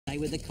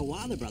with the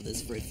Koala Brothers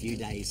for a few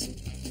days.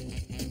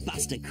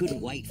 Buster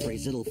couldn't wait for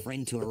his little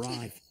friend to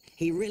arrive.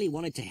 He really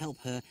wanted to help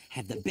her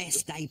have the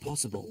best day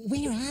possible.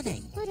 Where are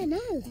they? I don't know.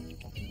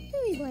 Who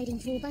are we waiting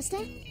for, Buster?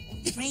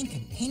 Frank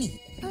and Penny.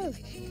 Oh,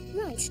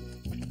 right.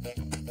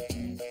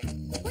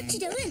 What you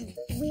doing?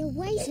 We're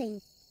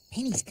waiting.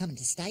 Penny's coming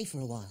to stay for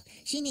a while.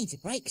 She needs a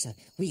break, so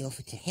we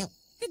offered to help.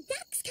 The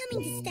duck's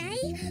coming to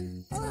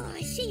stay? Oh,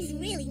 she's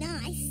really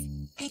nice.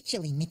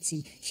 Actually,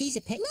 Mitzi, she's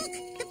a pet... Look,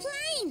 the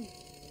plane!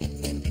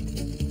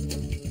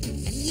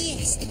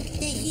 Yes,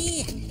 they're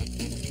here.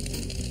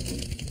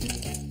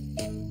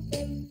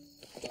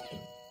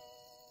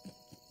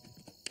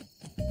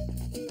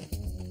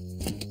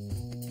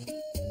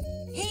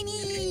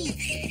 Penny!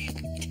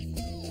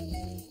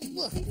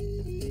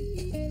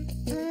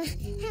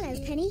 Hello,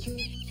 Penny.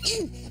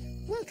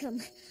 Welcome.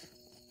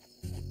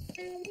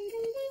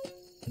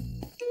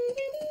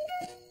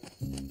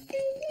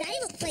 They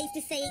look pleased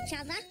to see each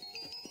other.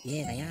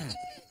 Yeah, they are.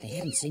 They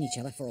haven't seen each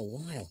other for a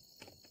while.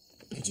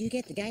 Could you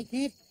get the gate,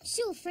 Ned?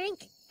 Sure,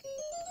 Frank.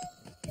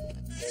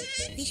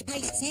 Fish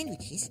paste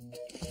sandwiches?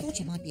 I thought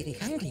you might be a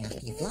bit hungry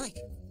after your flight.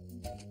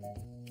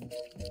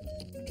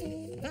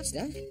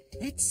 Buster,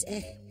 that's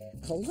a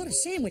lot of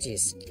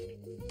sandwiches.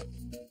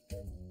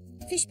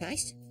 Fish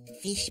paste?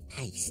 Fish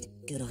paste.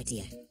 Good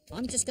idea.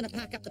 I'm just going to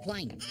park up the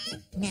plane.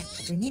 Now,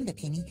 remember,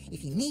 Penny,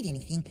 if you need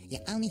anything, you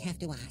only have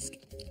to ask.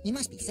 You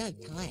must be so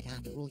tired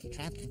after all your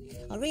travelling.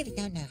 I really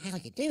don't know how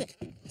you do it.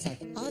 So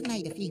I've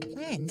made a few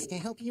plans to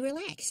help you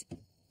relax.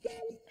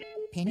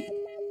 Penny?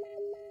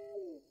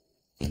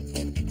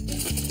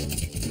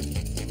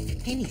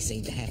 Penny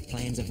seemed to have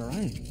plans of her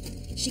own.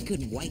 She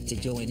couldn't wait to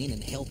join in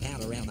and help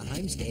out around the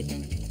homestead.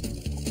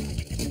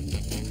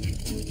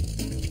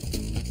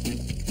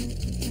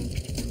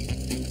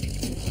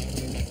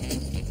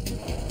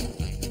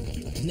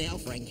 Now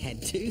Frank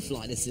had 2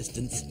 flight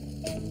assistants.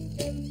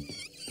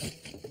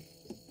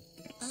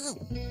 Oh.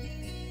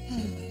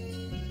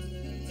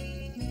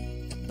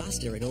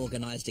 Buster had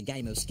organised a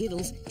game of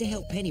Skittles to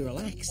help Penny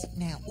relax.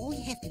 Now, all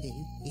you have to do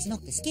is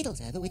knock the Skittles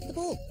over with the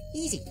ball.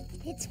 Easy.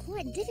 It's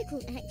quite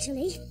difficult,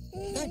 actually.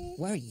 Don't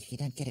worry if you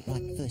don't get it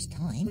right the first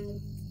time.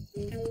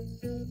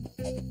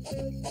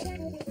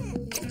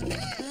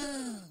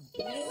 Oh,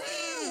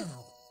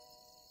 wow!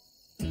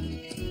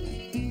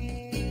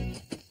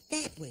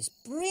 That was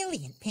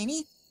brilliant,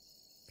 Penny.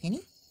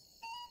 Penny?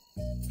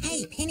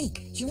 Hey, Penny,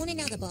 do you want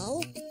another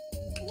bowl?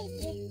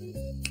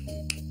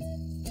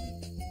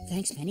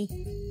 Thanks, Penny.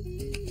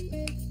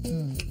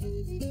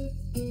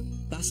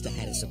 Buster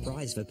had a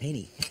surprise for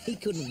Penny. He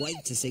couldn't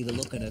wait to see the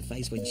look on her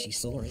face when she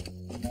saw it.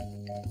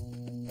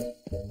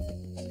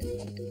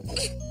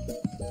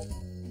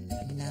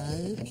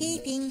 No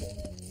peeping.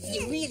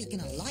 You're really going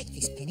to like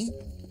this, Penny.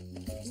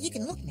 You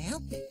can look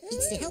now.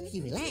 It's to help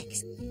you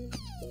relax.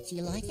 Do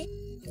you like it?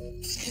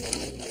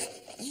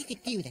 You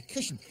could do with a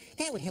cushion.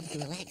 That would help you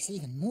relax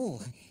even more.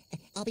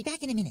 I'll be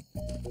back in a minute.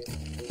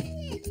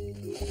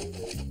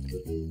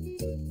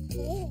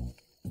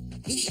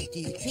 This should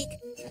do the trick.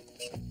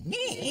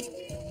 Ned?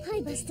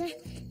 Hi, Buster.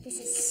 This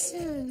is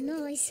so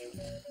nice.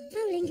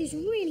 Bowling is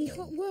really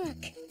hot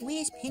work.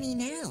 Where's Penny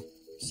now?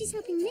 She's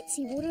helping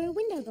Mitzi water her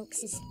window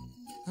boxes.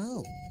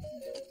 Oh.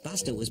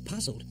 Buster was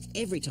puzzled.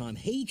 Every time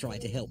he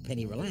tried to help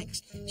Penny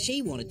relax,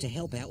 she wanted to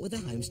help out with the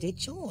homestead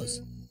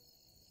chores.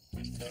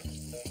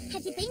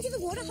 Have you been to the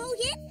water hole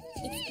yet?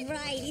 It's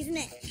great, isn't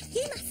it?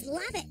 You must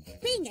love it,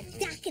 being a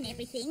duck and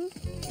everything.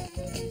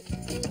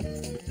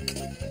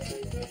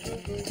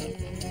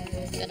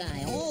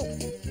 G'day, all.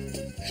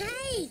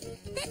 Hey,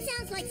 that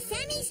sounds like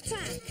Sammy's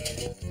truck.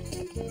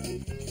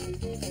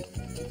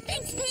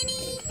 Thanks,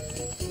 Penny.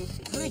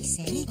 Hi,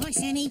 Sammy. Hi,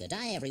 Sammy. Good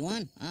day,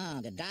 everyone. Ah,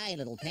 good day,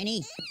 little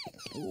Penny.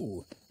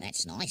 Ooh,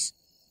 that's nice.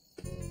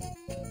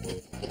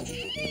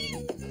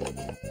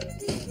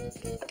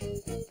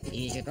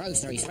 Here's your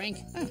groceries, Frank.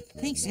 Oh,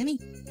 thanks, Sammy.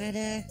 But,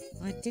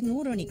 I didn't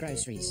order any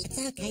groceries. It's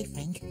okay,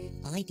 Frank.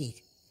 I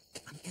did.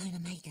 I'm going to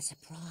make a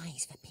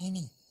surprise for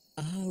Penny.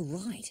 Oh,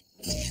 right.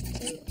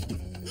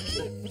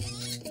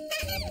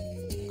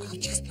 I'll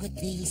just put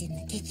these in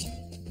the kitchen.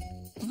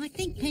 I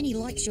think Penny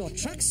likes your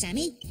truck,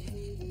 Sammy.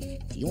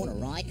 Do you want to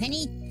ride,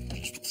 Penny?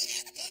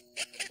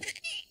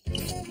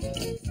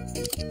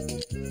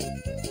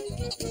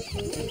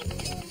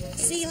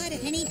 See you later,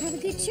 Penny. Have a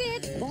good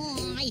trip.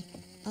 Bye.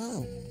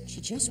 Oh,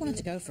 she just wanted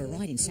to go for a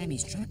ride in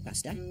Sammy's truck,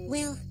 Buster.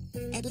 Well,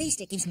 at least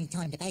it gives me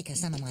time to bake her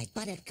some of my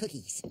buttered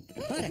cookies.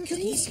 Buttered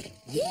cookies?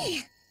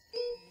 Yeah.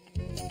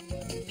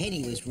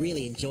 Penny was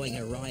really enjoying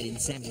her ride in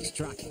Sammy's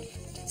truck.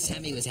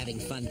 Sammy was having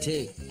fun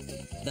too.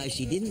 Though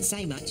she didn't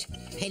say much,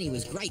 Penny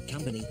was great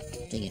company.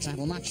 Do you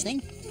travel much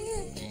then?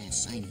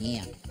 Same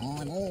here.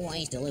 I'm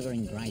always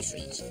delivering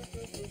groceries.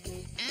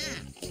 Ah,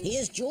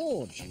 here's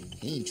George.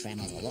 He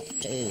travels a lot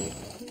too.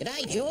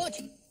 G'day,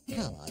 George.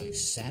 Hello,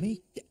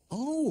 Sammy.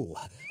 Oh,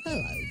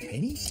 hello,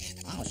 Penny.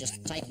 I was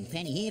just taking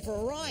Penny here for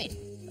a ride,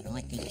 but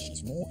I think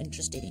she's more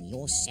interested in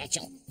your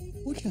satchel.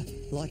 Would you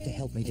like to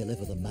help me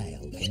deliver the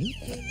mail, Penny?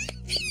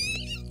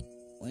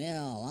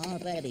 Well, I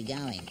better be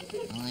going.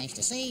 Nice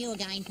to see you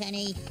again,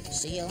 Penny.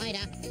 See you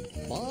later.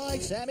 Bye,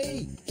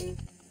 Sammy.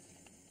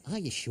 Are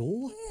you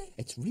sure?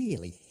 It's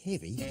really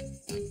heavy.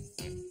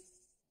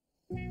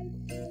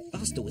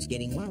 Buster was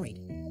getting worried.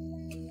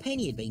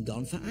 Penny had been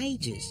gone for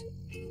ages.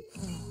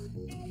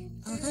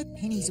 I hope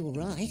Penny's all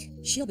right.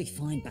 She'll be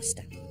fine,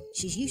 Buster.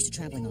 She's used to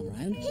travelling on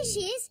her own. Here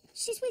she is.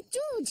 She's with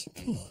George.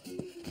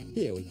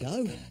 Here we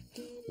go.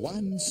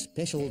 One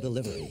special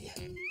delivery.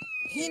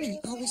 Penny,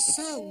 I was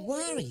so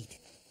worried.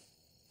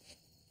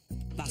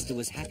 Buster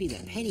was happy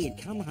that Penny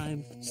had come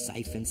home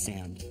safe and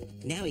sound.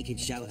 Now he could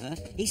show her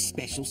his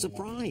special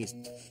surprise.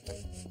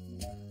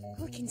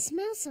 I can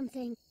smell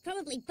something.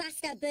 Probably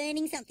Buster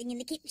burning something in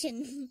the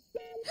kitchen.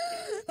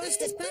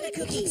 Buster's butter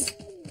cookies!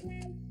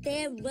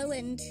 They're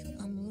ruined.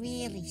 I'm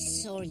really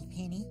sorry,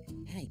 Penny.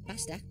 Hey,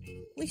 Buster,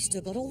 we've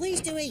still got all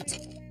these to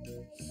eat.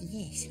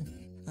 Yes,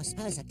 I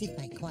suppose I did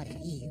make quite a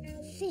few.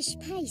 Fish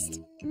paste.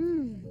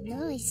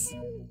 Nice.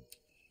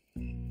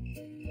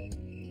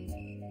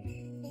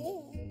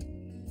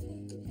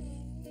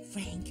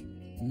 Frank,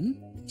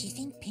 do you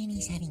think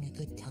Penny's having a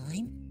good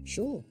time?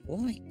 Sure,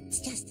 why? It's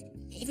just,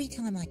 every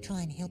time I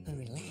try and help her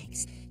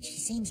relax, she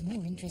seems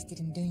more interested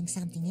in doing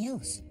something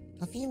else.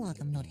 I feel like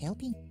I'm not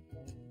helping.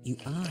 You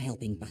are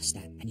helping,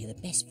 Buster, and you're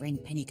the best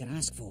friend Penny could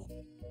ask for.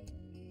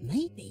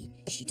 Maybe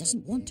she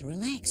doesn't want to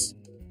relax.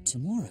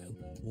 Tomorrow,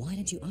 why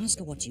don't you ask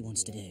her what she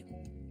wants to do?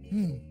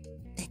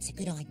 That's a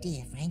good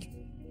idea, Frank.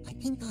 I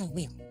think I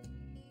will.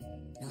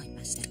 Night,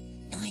 Buster.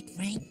 Night,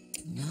 Frank.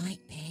 Night,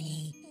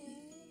 Penny.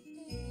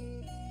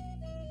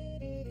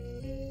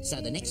 So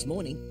the next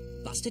morning,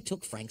 Buster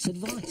took Frank's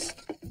advice.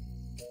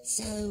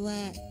 So,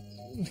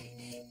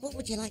 what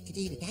would you like to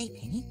do today,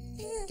 Penny?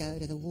 Go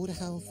to the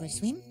waterhole for a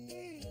swim?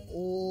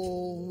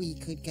 Or we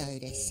could go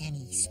to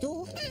Sammy's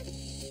store?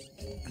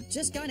 I'm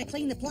just going to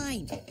clean the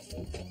plane.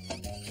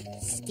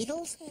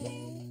 Skittles?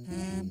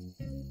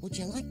 Would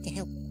you like to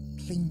help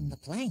clean the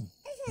plane?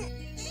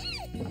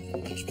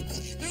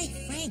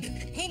 Hey,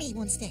 Frank, Penny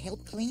wants to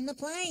help clean the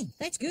plane.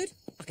 That's good.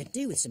 I could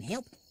do with some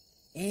help.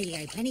 There you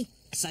go, Penny.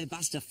 So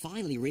Buster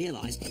finally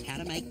realised how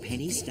to make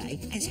Penny's stay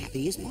as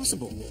happy as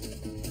possible.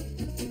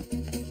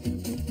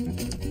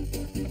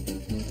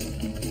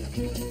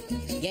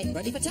 Get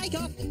ready for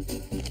takeoff.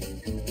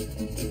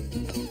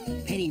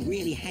 Penny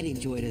really had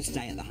enjoyed her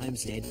stay at the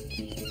homestead.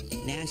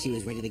 Now she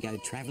was ready to go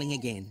travelling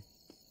again.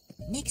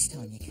 Next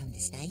time you come to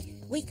stay,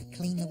 we could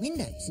clean the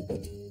windows.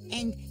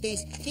 And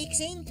there's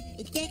fixing,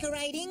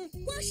 decorating...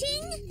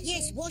 Washing?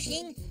 Yes,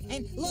 washing,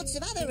 and lots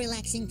of other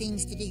relaxing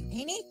things to do,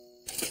 Penny.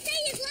 See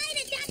you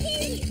later,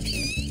 ducky!